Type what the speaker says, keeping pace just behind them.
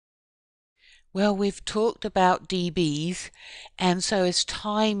Well, we've talked about dBs, and so it's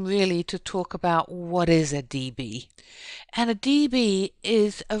time really to talk about what is a dB. And a dB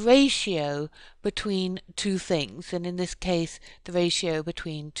is a ratio between two things, and in this case, the ratio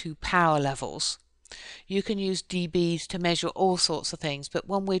between two power levels. You can use dBs to measure all sorts of things, but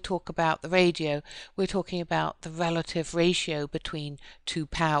when we talk about the radio, we're talking about the relative ratio between two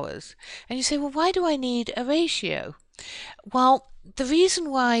powers. And you say, well, why do I need a ratio? Well, the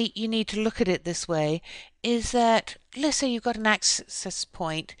reason why you need to look at it this way is that, let's say you've got an access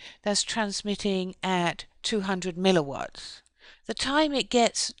point that's transmitting at 200 milliwatts. The time it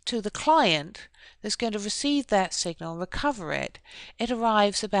gets to the client that's going to receive that signal and recover it, it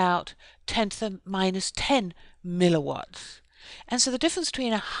arrives about 10 to the minus 10 milliwatts. And so the difference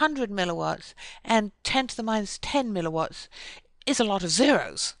between 100 milliwatts and 10 to the minus 10 milliwatts is a lot of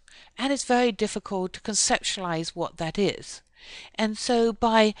zeros. And it's very difficult to conceptualize what that is. And so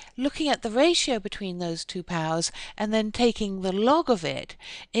by looking at the ratio between those two powers and then taking the log of it,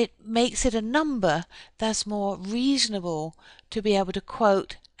 it makes it a number that's more reasonable to be able to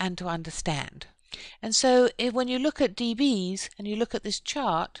quote and to understand. And so when you look at dBs and you look at this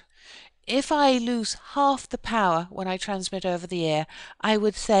chart, if I lose half the power when I transmit over the air, I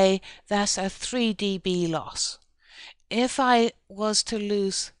would say that's a 3 dB loss. If I was to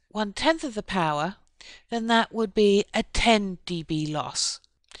lose 1/10 of the power, then that would be a 10 dB loss.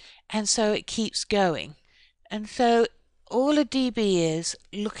 And so it keeps going. And so all a dB is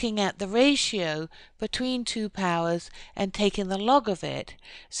looking at the ratio between two powers and taking the log of it,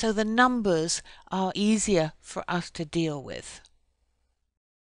 so the numbers are easier for us to deal with.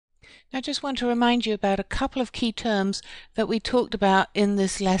 I just want to remind you about a couple of key terms that we talked about in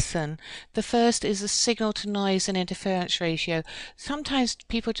this lesson. The first is the signal to noise and interference ratio. Sometimes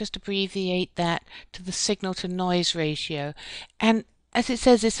people just abbreviate that to the signal to noise ratio. And as it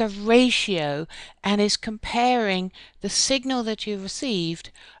says, it's a ratio and is comparing the signal that you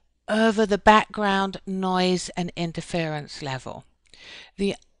received over the background noise and interference level.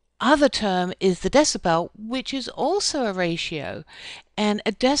 The other term is the decibel, which is also a ratio, and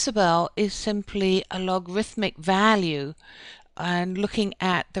a decibel is simply a logarithmic value and looking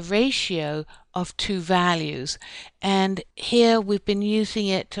at the ratio of two values. And here we've been using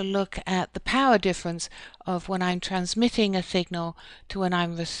it to look at the power difference of when I'm transmitting a signal to when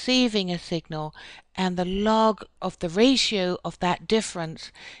I'm receiving a signal, and the log of the ratio of that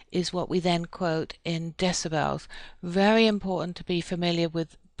difference is what we then quote in decibels. Very important to be familiar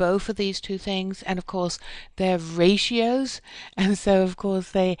with both of these two things, and of course they're ratios, and so of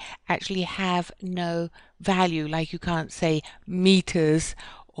course they actually have no value, like you can't say meters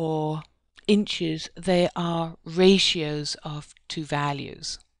or inches. They are ratios of two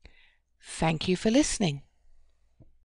values. Thank you for listening.